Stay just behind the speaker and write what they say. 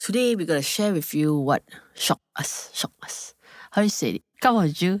Today we're gonna share with you what shocked us. How do you say it? Come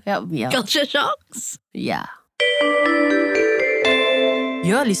on, Ju, help me out. Culture shocks. Yeah.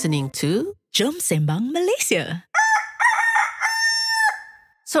 You're listening to. Jom Sembang, Malaysia.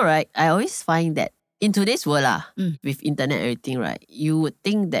 So right, I always find that in today's world with internet and everything, right, you would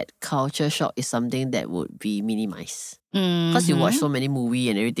think that culture shock is something that would be minimized. Because you watch so many movies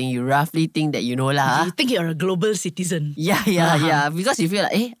and everything, you roughly think that you know lah. You think you're a global citizen. Yeah. Because you feel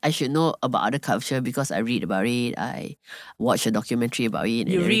like, I should know about other culture because I read about it, I watch a documentary about it and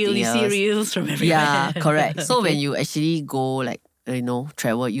You everything else. see reels from everywhere. Yeah, correct. So when you actually go like,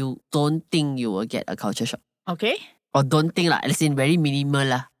 travel, you don't think you will get a culture shock. Okay. Or don't think lah, as in very minimal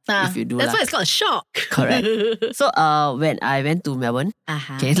lah. If you do that's lah. why it's called a shock. Correct. So when I went to Melbourne,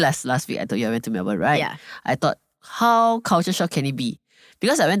 okay, last week I told you I went to Melbourne, right? Yeah. I thought, how culture shock can it be?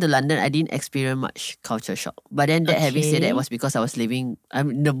 Because I went to London, I didn't experience much culture shock. But then having said that, it was because I was living,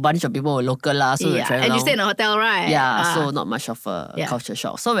 the bunch of people were local lah, so we travel and you around. stay in a hotel, right? Yeah, so not much of a culture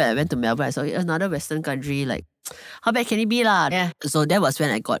shock. So when I went to Melbourne, I saw another Western country, like, how bad can it be lah? Yeah. So that was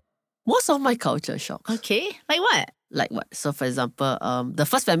when I got most of my culture shocks. Okay, like what? Like what? So for example, the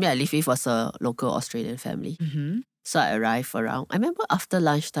first family I lived with was a local Australian family. Mm-hmm. So I arrived around, I remember after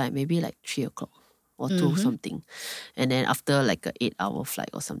lunchtime, maybe like 3 o'clock or 2 something. And then after like an 8-hour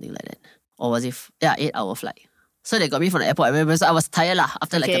flight or something like that. Or was it, 8-hour flight. So they got me from the airport. I remember, so I was tired lah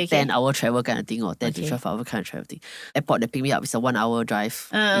after like a 10-hour travel kind of thing or 10 to 12 hour kind of travel thing. Airport, they picked me up, it's a 1-hour drive.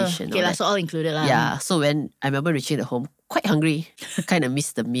 Okay, so all included lah. Yeah, so when I remember reaching the home, quite hungry, kind of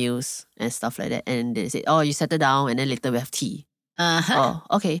missed the meals and stuff like that. And they said, you settle down and then later we have tea. Oh,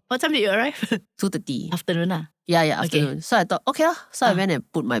 okay. What time did you arrive? 2:30. Afternoon lah. Yeah, afternoon. So I thought, okay lah. So I went and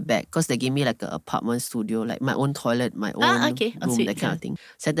put my bag because they gave me like an apartment studio, like my own toilet, my own room, that kind of thing.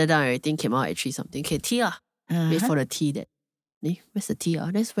 Settled down, everything came out at 3 something. Okay, tea lah. Wait for the tea that. Where's the tea?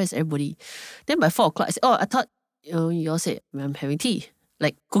 Where's everybody? Then by 4 o'clock, I said, I thought you all said I'm having tea.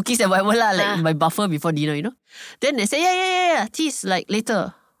 Like cookies and whatever lah, like my buffer before dinner, Then they say, yeah, tea is like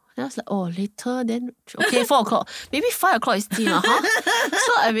later. Then I was like, later then? Okay, 4 o'clock. Maybe 5 o'clock is tea, huh?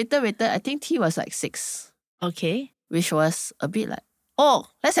 So I waited. I think tea was like 6. Okay. Which was a bit like,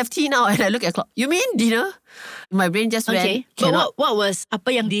 let's have tea now. And I look at the clock. You mean dinner? My brain just went, But what was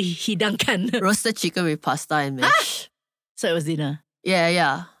apa yang dihidangkan? Roasted chicken with pasta and mash. So it was dinner?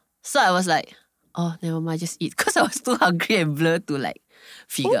 Yeah. So I was like, never mind, just eat. Because I was too hungry and blurred to like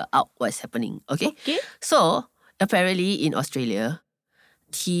figure out what's happening. Okay? So apparently in Australia,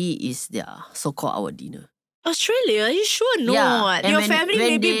 tea is their so-called our dinner. Australia? Are you sure? No. Yeah. Your family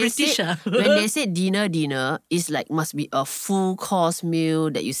may be British. When they say dinner, it's like must be a full course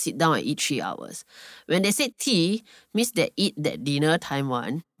meal that you sit down and eat 3 hours. When they say tea, means they eat that dinner time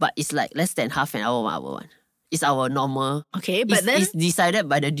one, but it's like less than half an hour, 1 hour one. It's our normal. Okay, but then... It's decided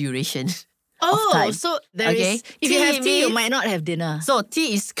by the duration of time. So there is... If you have tea, you might not have dinner. So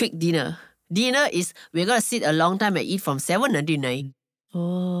tea is quick dinner. Dinner is, we're going to sit a long time and eat from 7 until 9.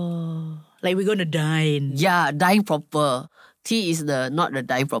 Like we're going to dine. Yeah, dine proper. Tea is not the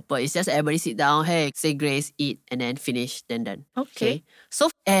dine proper. It's just everybody sit down, hey, say grace, eat, and then finish, then done. Okay. So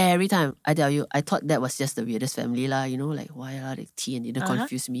every time, I tell you, I thought that was just the weirdest family lah. Like why are the tea and dinner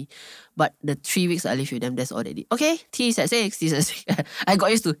confuse me? But the 3 weeks I lived with them, that's all they did. Okay, tea is at 6, tea is at 6. I got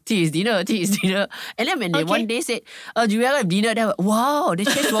used to tea is dinner. And then when they one day said, do you have dinner? They were, wow, they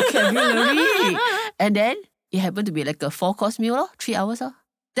changed vocabulary. And then it happened to be like a 4-course meal, 3 hours.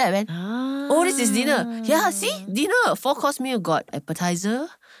 Then I went, this is dinner. Yeah, see, dinner. 4-course meal, got appetizer,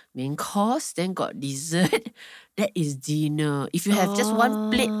 main course, then got dessert. That is dinner. If you have just one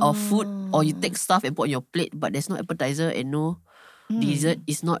plate of food, or you take stuff and put on your plate, but there's no appetizer and no dessert,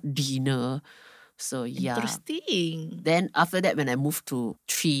 it's not dinner. So yeah. Interesting. Then after that, when I moved to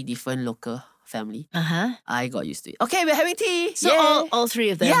 3 different local family, I got used to it. Okay, we're having tea. So all 3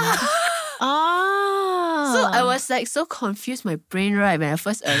 of them. Yeah. So I was like so confused, my brain, right? When I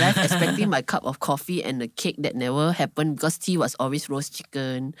first arrived, expecting my cup of coffee and the cake that never happened because tea was always roast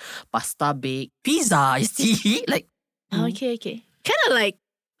chicken, pasta baked, pizza is tea. Like, okay. Kind of like,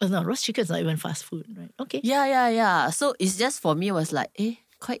 no, roast chicken is not even fast food, right? Okay. Yeah. So it's just for me, it was like,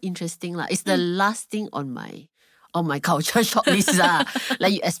 quite interesting lah. It's the last thing on my culture shock list lah.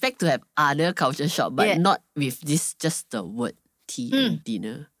 Like you expect to have other culture shock, but not with this, just the word tea and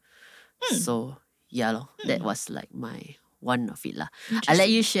dinner. So yeah, that was like my one of it lah. I'll let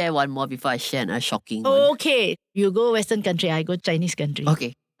you share one more before I share another shocking one. Okay, you go Western country, I go Chinese country.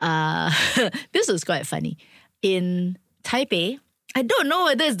 Okay. This was quite funny. In Taipei, I don't know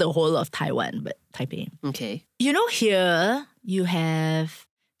whether it's the whole of Taiwan, but Taipei. Okay. Here you have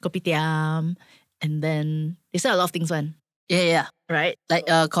kopitiam, and then they sell a lot of things one. Yeah. right? Like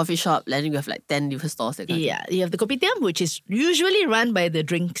a coffee shop, then you have like 10 different stores. That kind of thing. Yeah, you have the kopitiam, which is usually run by the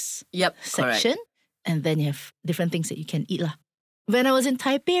drinks Yep, section. correct. And then you have different things that you can eat lah. When I was in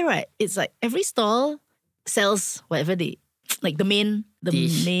Taipei, right, it's like every stall sells whatever they, like the main,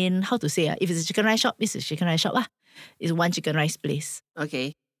 Dish. how to say, if it's a chicken rice shop, it's a chicken rice shop lah. It's one chicken rice place.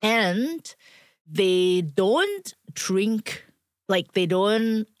 Okay. And they don't drink, like they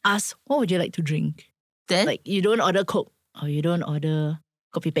don't ask, what would you like to drink? Then Like you don't order Coke or you don't order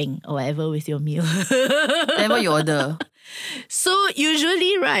kopi peng or whatever with your meal. then what you order? So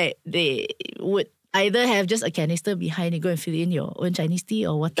usually, right, they would either have just a canister behind, you go and fill in your own Chinese tea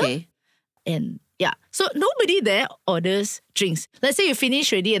or water. Okay. And yeah, so nobody there orders drinks. Let's say you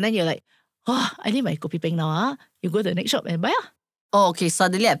finish already and then you're like, oh, I need my kopi peng now. Ah. You go to the next shop and buy. Ah. Oh, okay.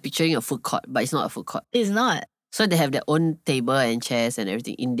 Suddenly I'm picturing a food court, but it's not a food court. It's not. So they have their own table and chairs and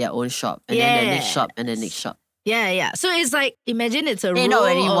everything in their own shop. And then the next shop and the next shop. Yeah. So it's like, imagine it's a row Not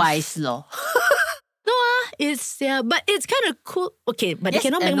very of... wise, lor. No, it's, yeah, but it's kind of cool. Okay, but Yes, they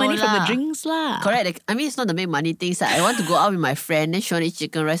cannot I make know money from the lah. drinks lah. Correct. Like, I mean, it's not the make money things. Like, I want to go out with my friend, then she want to eat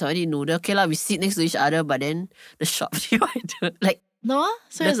chicken rice, I want to eat noodle. Okay lah, we sit next to each other, but then the shop, like, No,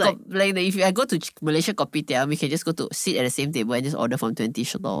 so the it's like... if I go to Malaysia kopitiam, we can just go to sit at the same table and just order from 20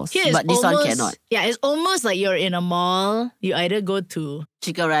 stalls. Here it's But this one almost- cannot. Yeah, it's almost like you're in a mall. You either go to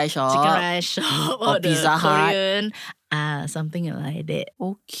Chicken rice shop. chicken rice shop or the Pizza Hut. Korean, something like that.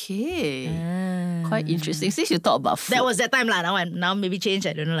 Okay. Ah. Quite interesting. Since you talk about food. That was that time lah. Now maybe changed.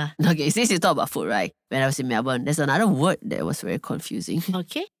 I don't know lah. Okay, since you talk about food, right? When I was in Melbourne, there's another word that was very confusing.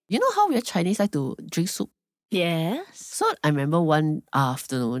 Okay. You know how we are Chinese like to drink soup? Yes. So I remember one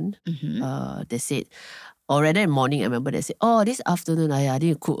afternoon, they said, or rather in morning, I remember they said, oh, this afternoon, I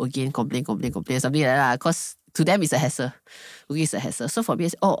need to cook again, complain, something like that. Because to them, it's a hassle. Cooking is a hassle. So for me, I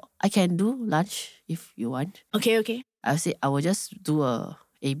said, oh, I can do lunch if you want. Okay. I said, I will just do a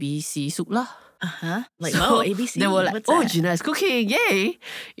ABC soup lah. Like, So wow, ABC. They were like, What's oh, that? Gina is cooking, yay.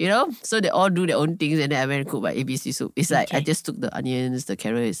 You know? So they all do their own things and then I went and cook my ABC soup. It's like, I Okay. just took the onions, the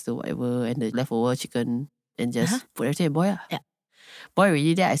carrots, the whatever, and the leftover chicken and just put everything and boil. Yeah. Boil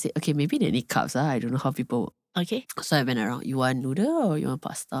already there, I said, okay, maybe they need carbs. I don't know how people work. Okay. So I went around, you want noodle or you want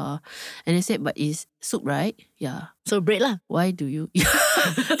pasta? And they said, but it's soup, right? Yeah. So bread lah. Why do you? Then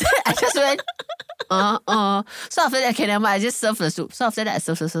I just went, So after that, okay, never mind, I just serve the soup. So after that, I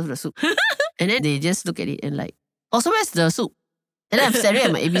serve the soup. And then they just look at it and like, oh, so where's the soup? And then I'm staring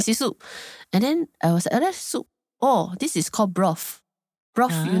at my ABC soup. And then I was like, oh, that's soup. Oh, this is called broth.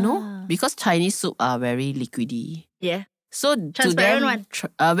 Broth, you know? Because Chinese soup are very liquidy. Yeah. So Transparent to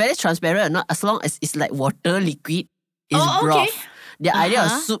them, very transparent, not as long as it's like water liquid, is Oh, broth. okay. The idea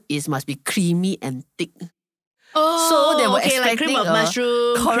of soup is must be creamy and thick. Oh, So they were okay, like cream expecting of a-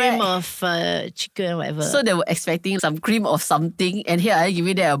 mushroom, Correct. cream of chicken, whatever. So they were expecting some cream of something, and here I give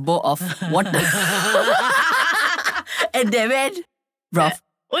you them a bowl of water. And they went broth.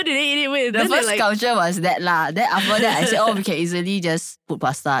 what did they eat it with? The Then they're first like, culture was that lah. Then after that, I said, oh, we can easily just put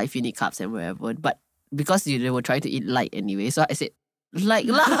pasta if you need carbs and whatever. But because they were trying to eat light anyway, so I said, like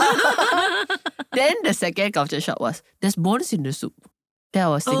lah. Then the second culture shock was, there's bones in the soup. Then I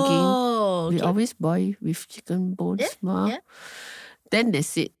was thinking, oh, we okay. always boil with chicken bones, ma. yeah. Then they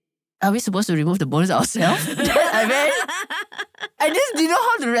said, are we supposed to remove the bones ourselves? Then I just didn't know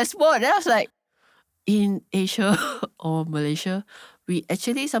how to respond. Then I was like, in Asia or Malaysia, we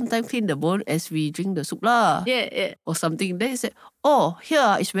actually sometimes clean the bone as we drink the soup lah. Yeah. Or something. Then he said, oh,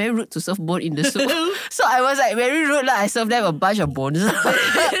 here it's very rude to serve bone in the soup. So I was like, very rude lah. I served them a bunch of bones.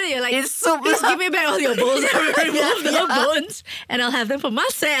 You're like, It's soup please lah. give me back all your bones. I will remove the bones and I'll have them for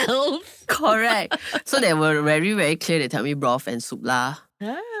myself. Correct. So they were very, very clear. They tell me broth and soup lah.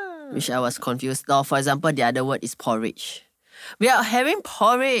 Ah. Which I was confused. Now, for example, the other word is porridge. We are having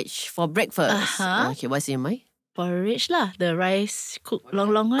porridge for breakfast. Okay, what's in mind? Porridge lah. The rice cooked long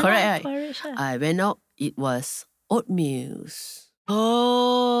one. Correct, lah. right? Porridge lah. I went out, it was oatmeals.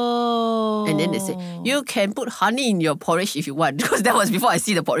 Oh. And then they said, you can put honey in your porridge if you want. Because that was before I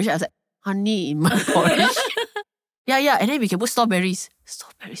see the porridge. I was like, honey in my porridge? Yeah. And then we can put strawberries.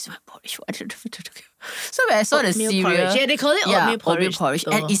 Strawberries in my porridge. So when I saw the Oatmeal cereal. porridge. Yeah, they call it oatmeal porridge. Oatmeal porridge.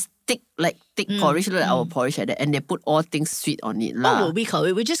 And it's thick, like thick porridge, like our porridge like that. And they put all things sweet on it. What lah. would we call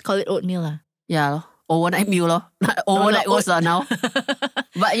it? We just call it oatmeal lah. Yeah. Overnight meal lor. Overnight oats lah now.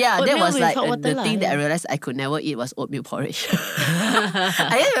 But yeah, that Oatmeal was with like hot water the lah, thing that I yeah. realized I could never eat was oatmeal porridge.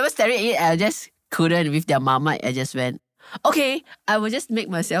 I just remember staring at it, I just couldn't with their marmite. I just went, okay, I will just make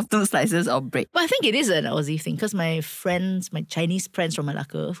myself 2 slices of bread. But I think it is an Aussie thing because my Chinese friends from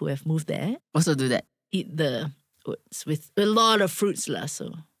Malacca who have moved there Also do that. eat the oats with a lot of fruits lah.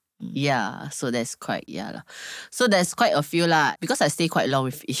 So Yeah, so that's quite, lah. So there's quite a few lah. Because I stay quite long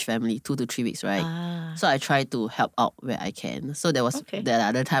with each family, 2 to 3 weeks, right? So I try to help out where I can. So there was the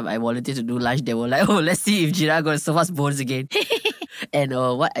other time I volunteered to do lunch. They were like, oh, let's see if Gina going to serve us bones again. And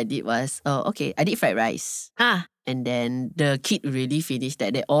what I did was, I did fried rice. And then the kid really finished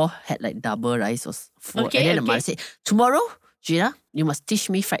that. They all had like double rice or four. And then the mother said, tomorrow, Gina, you must teach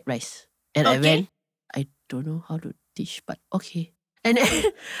me fried rice. And I went, I don't know how to teach, but okay. And then,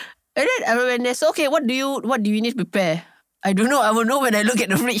 I went there. So okay, what do you need to prepare? I don't know. I will know when I look at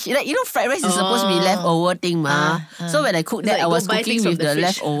the fridge. Like, fried rice is supposed to be leftover thing, ma. So when I cooked that, I was cooking with the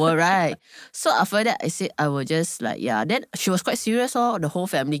leftover, right? So after that, I said I will just Then she was quite serious. The whole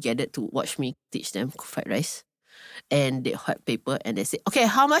family gathered to watch me teach them fried rice, and they had paper and they said, okay,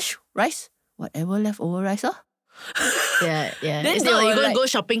 how much rice? Whatever leftover rice, Yeah. Then it's they not like were you're going like, to go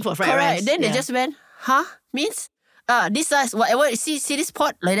shopping for fried correct. rice. Then they just went, huh? Means this size, whatever. See this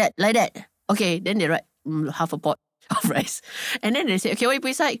pot like that. Okay, then they write half a pot of rice, and then they say, okay, what you put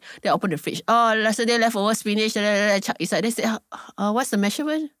inside? They open the fridge. Oh, yesterday leftover spinach. Chuck inside. They say, what's the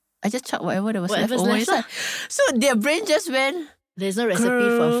measurement? I just chuck whatever there was leftover inside. So their brain just went. There's no recipe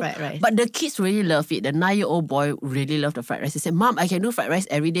for fried rice. But the kids really love it. The 9-year-old boy really loved the fried rice. He said, Mom, I can do fried rice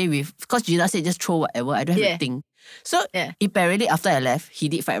every day because Gina said just throw whatever. I don't have to think. So apparently after I left, he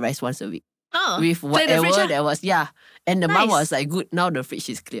did fried rice once a week. With whatever there was. Yeah. And the mom was like, good, now the fridge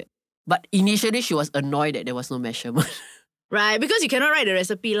is cleared. But initially she was annoyed that there was no measurement. Right, because you cannot write the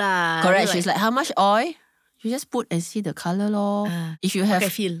recipe lah. Correct. She's like, how much oil? You just put and see the color lor. If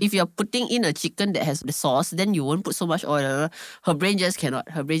you're putting in a chicken that has the sauce, then you won't put so much oil. Her brain just cannot.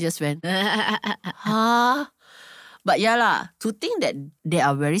 Her brain just went, huh? But yeah lah, to think that they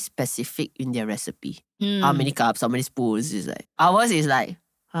are very specific in their recipe. How many cups, how many spoons is like. Ours is like,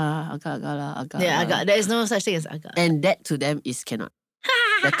 agak lah. Yeah, agak. There is no such thing as agak. And that to them is cannot.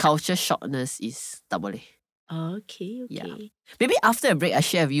 The culture shockness is tak boleh. Okay. Yeah. Maybe after a break, I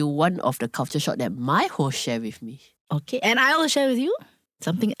share with you one of the culture shock that my host share with me. Okay, and I will share with you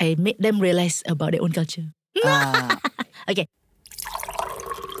something I made them realize about their own culture. Okay.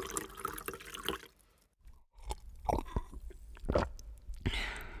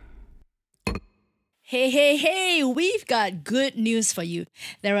 Hey, we've got good news for you.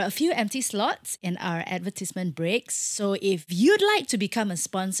 There are a few empty slots in our advertisement breaks. So if you'd like to become a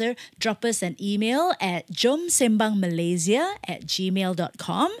sponsor, drop us an email at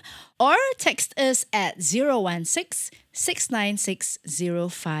jomsembangmalaysia@gmail.com or text us at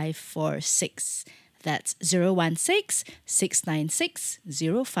 016-696-0546. That's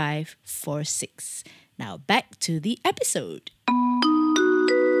 016-696-0546. Now back to the episode.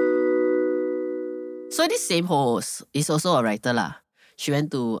 So this same host is also a writer lah. She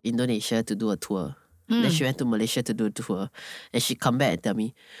went to Indonesia to do a tour. Then she went to Malaysia to do a tour. And she come back and tell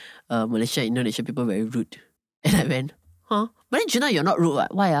me, Malaysia, Indonesia people very rude. And I went, huh? But then Gina, you're not rude.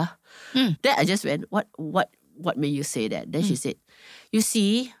 What? Why? Then I just went, what made you say that? Then she said, you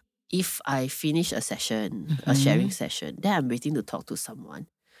see, if I finish a session, a sharing session, then I'm waiting to talk to someone.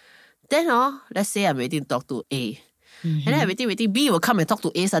 Then let's say I'm waiting to talk to A. And then I'm waiting. B will come and talk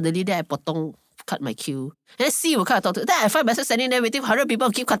to A suddenly. Then I cut my queue. And then C will come and talk to. Then I find myself standing there waiting. 100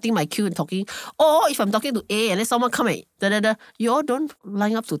 people keep cutting my queue and talking. Or if I'm talking to A and then someone come and you all don't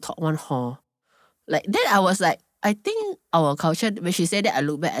line up to talk one hall. Like then I was like, I think our culture. When she said that, I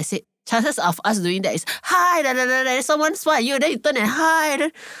look back. I said, chances of us doing that is hi. Someone spot you. Then you turn and hi.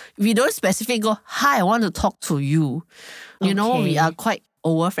 Then we don't specifically go hi. I want to talk to you. You know, we are quite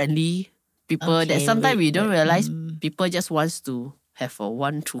over friendly people that sometimes we don't realize people just wants to have a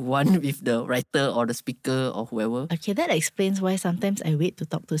one-to-one with the writer or the speaker or whoever. Okay, that explains why sometimes I wait to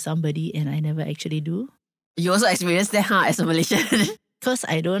talk to somebody and I never actually do. You also experienced that, as a Malaysian? Because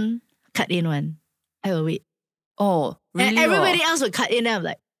I don't cut in one. I will wait. Oh, really? And everybody else will cut in and I'm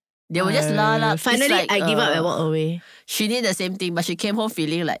like, they will just la. Finally, like, I give up and walk away. She did the same thing, but she came home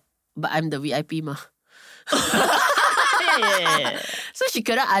feeling like, but I'm the VIP ma. Yeah. So she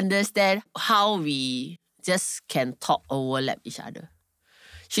couldn't understand how we just can talk overlap each other.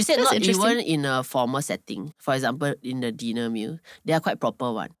 She said not even in a formal setting. For example, in the dinner meal, they are quite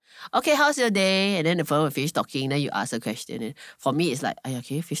proper one. Okay, how's your day? And then the person will finish talking, then you ask a question. And for me, it's like, can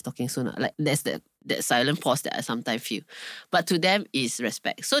you finish talking soon? Like that's that silent pause that I sometimes feel. But to them, it's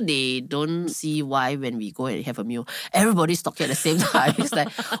respect. So they don't see why when we go and have a meal, everybody's talking at the same time. It's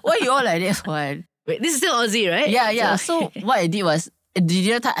like, why you all like this one? Wait, this is still Aussie, right? Yeah. So what I did was, I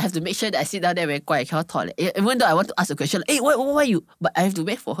have to make sure that I sit down there very quiet. I cannot talk. Even though I want to ask a question, hey, why you? But I have to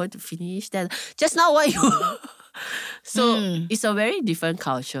wait for her to finish. Then just now, why you? So it's a very different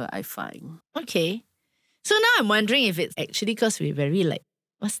culture, I find. Okay. So now I'm wondering if it's actually because we're very like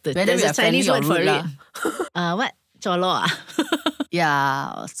Whether there's we a are Chinese friendly word or for rude it. What? Cholo ah.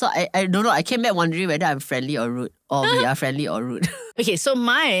 Yeah. So I don't know. I came back wondering whether I'm friendly or rude, or we are friendly or rude. Okay, so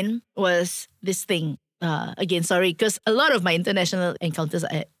mine was this thing. Again, sorry, because a lot of my international encounters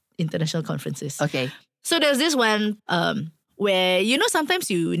are at international conferences. Okay. So there's this one where,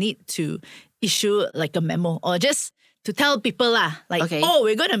 sometimes you need to issue like a memo or just to tell people like, Okay. oh,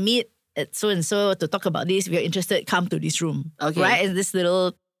 we're going to meet at so-and-so to talk about this. If you're interested, come to this room. Okay. Right? And this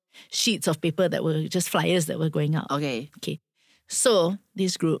little sheets of paper that were just flyers that were going out. Okay. Okay. So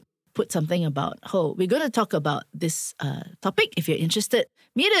this group put something about, we're going to talk about this topic. If you're interested,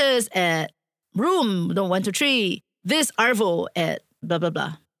 meet us at room 123, this Arvo at blah, blah,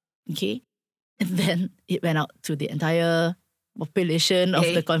 blah. Okay. And then it went out to the entire population of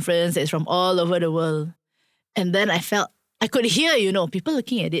the conference. It's from all over the world. And then I could hear, people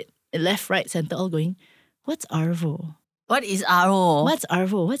looking at it, left, right, center, all going, what's Arvo? What is Arvo? What's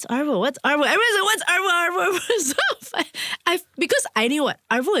Arvo? What's Arvo? What's Arvo? Everyone's like, what's Arvo? So because I knew what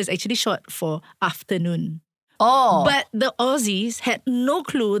Arvo is actually short for afternoon. Oh. But the Aussies had no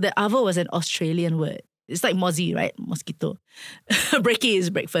clue that Arvo was an Australian word. It's like mozzie, right? Mosquito. Brekkie is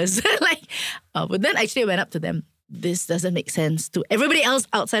breakfast. But then actually I went up to them. This doesn't make sense to everybody else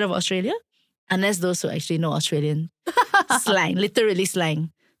outside of Australia, unless those who actually know Australian slang, literally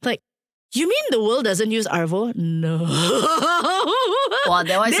slang. Like, you mean the world doesn't use Arvo? No. Wow,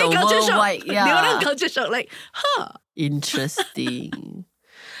 that was a worldwide. Yeah. They were on culture shock. Like, Interesting.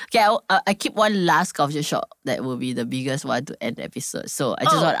 Okay, I keep one last culture shock that will be the biggest one to end the episode. So I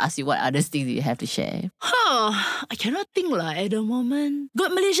just want to ask you, what other things do you have to share? I cannot think at the moment.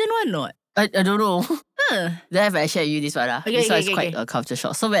 Got Malaysian one not? I don't know. Then have I shared you this one? This one is quite a culture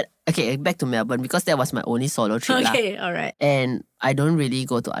shock. So back to Melbourne, because that was my only solo trip. Okay, alright. And I don't really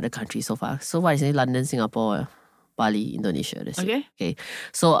go to other countries so far. So what is it? London, Singapore, Bali, Indonesia. That's it. Okay.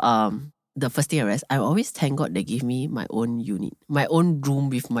 So the first thing I realized, I always thank God they give me my own unit, my own room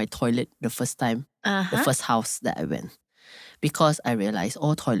with my toilet the first time, the first house that I went. Because I realized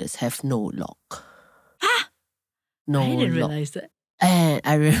all toilets have no lock. No I didn't lock. realize that. And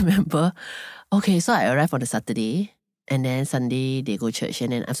I remember, so I arrived on a Saturday, and then Sunday they go church,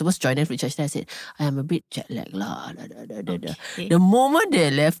 and then I'm supposed to join them for church. Then I said, I am a bit jet lagged lah. Okay. The moment they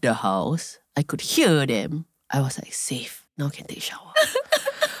left the house, I could hear them. I was like, safe. Now I can take a shower.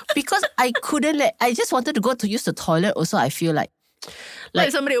 Because I couldn't I just wanted to go to use the toilet. Also, I feel like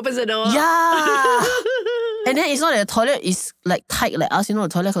somebody opens the door. Yeah. And then it's not that the toilet is like tight like us. The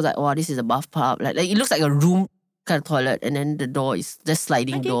toilet was like, wow, this is a bathtub. Like it looks like a room kind of toilet, and then the door is just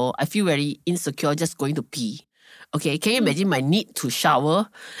sliding door. I feel very insecure just going to pee. Okay, can you imagine my need to shower?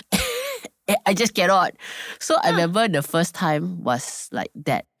 I just cannot. So I remember the first time was like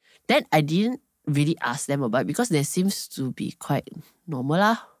that. Then I didn't really ask them about it because there seems to be quite normal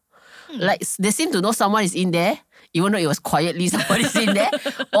lah. Like they seem to know someone is in there, even though it was quietly someone is in there.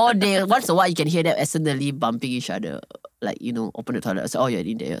 Or once in a while you can hear them accidentally bumping each other. Like, open the toilet. I said, oh, you're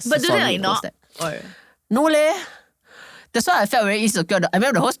in there. But do they knock? No leh. That's why I felt very insecure. I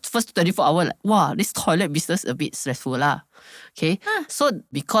remember the whole first 24 hours, like, wow, this toilet business a bit stressful lah. Okay. So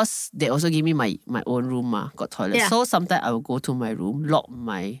because they also give me my own room, got toilet. Yeah. So sometimes I will go to my room, lock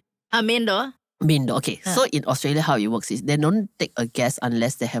my main door. Okay. So in Australia, how it works is they don't take a guest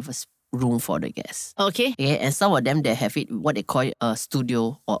unless they have a room for the guest. Okay. And some of them, they have it, what they call a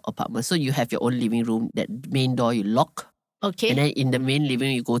studio or apartment. So you have your own living room, that main door you lock. Okay. And then in the main living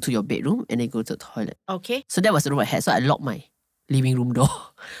room, you go to your bedroom and then go to the toilet. Okay. So that was the room I had. So I locked my living room door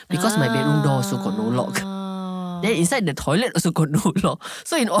because my bedroom door also got no lock. Then inside the toilet also got no lock.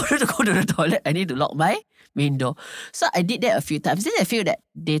 So in order to go to the toilet, I need to lock my main door. So I did that a few times. Then I feel that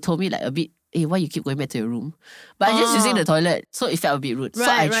they told me like a bit, hey, why you keep going back to your room? But I'm just using the toilet. So it felt a bit rude. So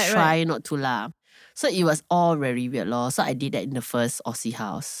I try not to laugh. So it was all very weird lor. So I did that in the first Aussie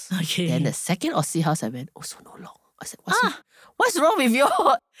house. Okay. Then the second Aussie house I went, also no lock. I said, what's wrong with you?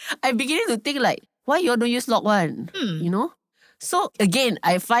 I'm beginning to think like, why you all don't use lock one? So again,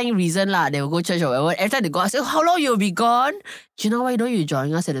 I find reason lah. They will go church or whatever. Every time they go, I say, how long you'll be gone? Do you know why don't you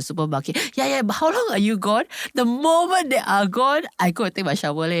join us at the supermarket? Yeah, but how long are you gone? The moment they are gone, I go and take my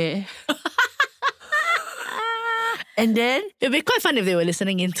shower leh. And then it'd be quite fun if they were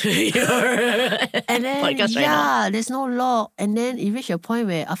listening into your and then, podcast right now. There's no lock. And then it reached a point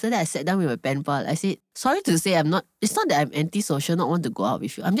where after that I sat down with my pen pal. I said, sorry to say it's not that I'm antisocial, not want to go out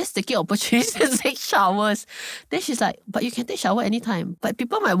with you. I'm just taking opportunities to take showers. Then she's like, but you can take shower anytime. But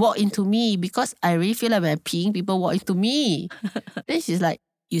people might walk into me because I really feel like when I'm peeing, people walk into me. Then she's like,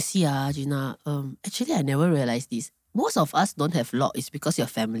 you see Gina, actually I never realized this. Most of us don't have lock. It's because you're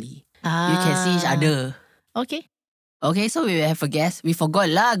family. You can see each other. Okay. Okay, so we have a guest. We forgot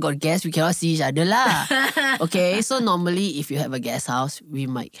lah, got guest. We cannot see each other lah. Okay, so normally if you have a guest house, we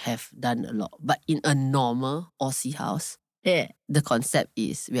might have done a lot. But in a normal Aussie house, Yeah. the concept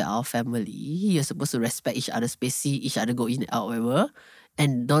is we are our family. You're supposed to respect each other's space, see each other go in and out, whatever,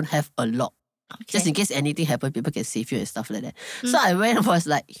 and don't have a lock. Okay. Just in case anything happens, people can save you and stuff like that. So I went and was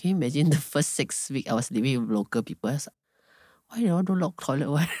like, can you imagine the first 6 weeks I was living with local people? I was like, why they all don't lock toilet?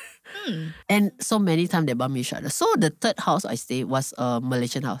 Why? And so many times they bump each other. So the third house I stayed was a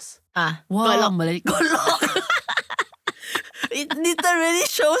Malaysian house. Got Wow, lock. Got lock. It literally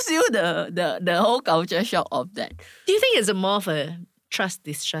shows you the whole culture shock of that. Do you think it's more of a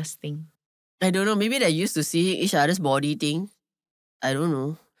trust-distrust thing? I don't know. Maybe they're used to seeing each other's body thing. I don't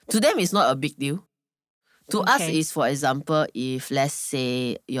know. To them, it's not a big deal. To us, Okay. is for example, if let's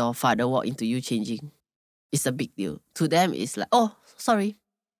say your father walked into you changing, it's a big deal. To them, it's like, oh, sorry.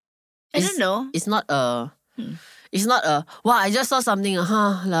 I don't know. It's not a. It's not a. Wow, I just saw something.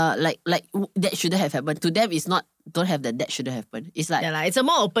 Like that shouldn't have happened. To them, it's not. Don't have that shouldn't happen. It's like Yeah, it's a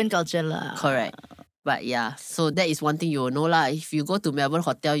more open culture lah. correct. But yeah, so that is one thing you will know lah. If you go to Melbourne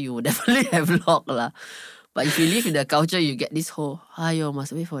hotel, you will definitely have lock lah. But if you live in the culture, you get this whole,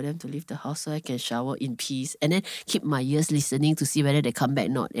 must wait for them to leave the house so I can shower in peace. And then keep my ears listening to see whether they come back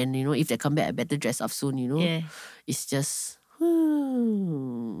or not. And if they come back, I better dress up soon, Yeah. It's just,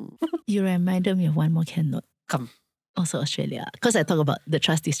 You reminded me of one more candle. Come. Also Australia. Because I talk about the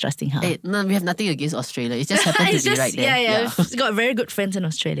trust-distrusting house. Hey, no, we have nothing against Australia. It just happened to be right there. Yeah. We've got very good friends in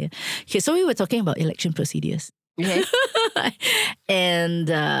Australia. Okay, so we were talking about election procedures. Okay. And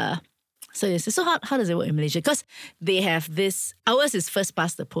so how does it work in Malaysia? Because they have this, ours is first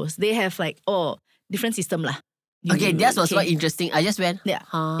past the post. They have different system lah. Okay, that was quite interesting. I just went, Yeah.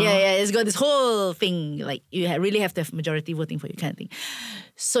 huh? Yeah. It's got this whole thing, like you really have to have majority voting for you kind of thing.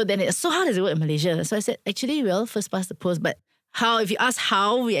 So then, so how does it work in Malaysia? So I said, actually, well, first past the post. But if you ask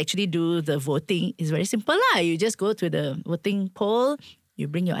how we actually do the voting, it's very simple lah. You just go to the voting poll, you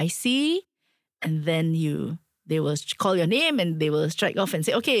bring your IC, and then they will call your name and they will strike off and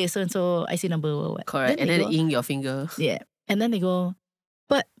say, okay, so and so IC number or what. Correct. And they then go, ink your finger. yeah. And then they go,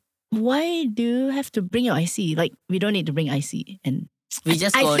 but why do you have to bring your IC? Like, we don't need to bring IC. And We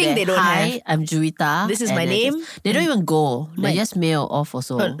just I go think there. they don't Hi, have. I'm Juwita. This is and my then name. They don't even go. They Right. just mail off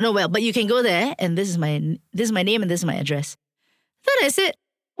also. No, well, but you can go there and this is my name and this is my address. Then I said,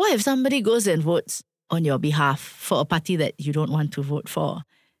 what if somebody goes and votes on your behalf for a party that you don't want to vote for?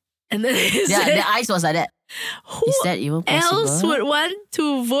 And then they Yeah, said, the eyes was like that. who Is that even possible? else would want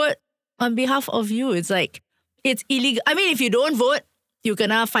to vote on behalf of you? It's like, it's illegal. I mean, if you don't vote, you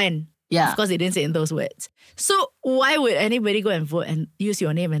cannot fine. Yeah. Of course, they didn't say in those words. So why would anybody go and vote and use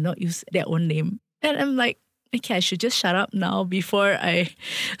your name and not use their own name? And I'm like, okay, I should just shut up now before I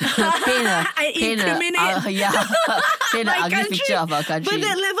incriminate paint my an ugly country. picture of our country. But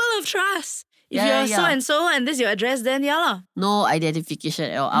that level of trust. If Yeah, you're so and so and this is your address, then yeah lah. No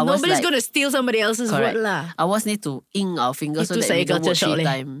identification at all. I was Nobody's like, going to steal somebody else's correct. vote lah. Ours need to ink our fingers so Itu that we saya don't culture vote shock 3 leh.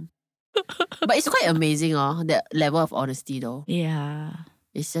 times. But it's quite amazing, that level of honesty though. Yeah.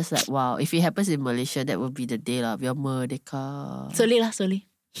 It's just like, wow, if it happens in Malaysia, that would be the day lah. We are merdeka. Slowly.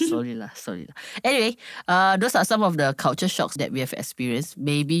 Sorry lah. Anyway, those are some of the culture shocks that we have experienced.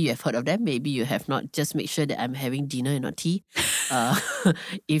 Maybe you have heard of them, maybe you have not. Just make sure that I'm having dinner and not tea.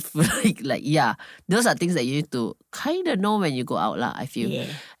 If those are things that you need to kind of know when you go out lah, I feel.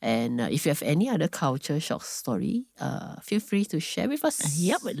 Yeah. And if you have any other culture shock story, feel free to share with us.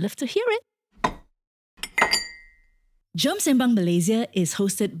 Yep, we'd love to hear it. Jom Sembang Malaysia is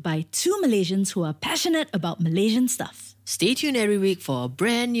hosted by two Malaysians who are passionate about Malaysian stuff. Stay tuned every week for a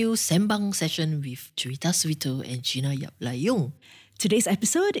brand new Sembang session with Juwita Suito and Gina Yap Layung. Today's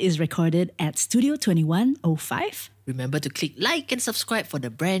episode is recorded at Studio 2105. Remember to click like and subscribe for the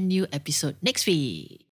brand new episode next week.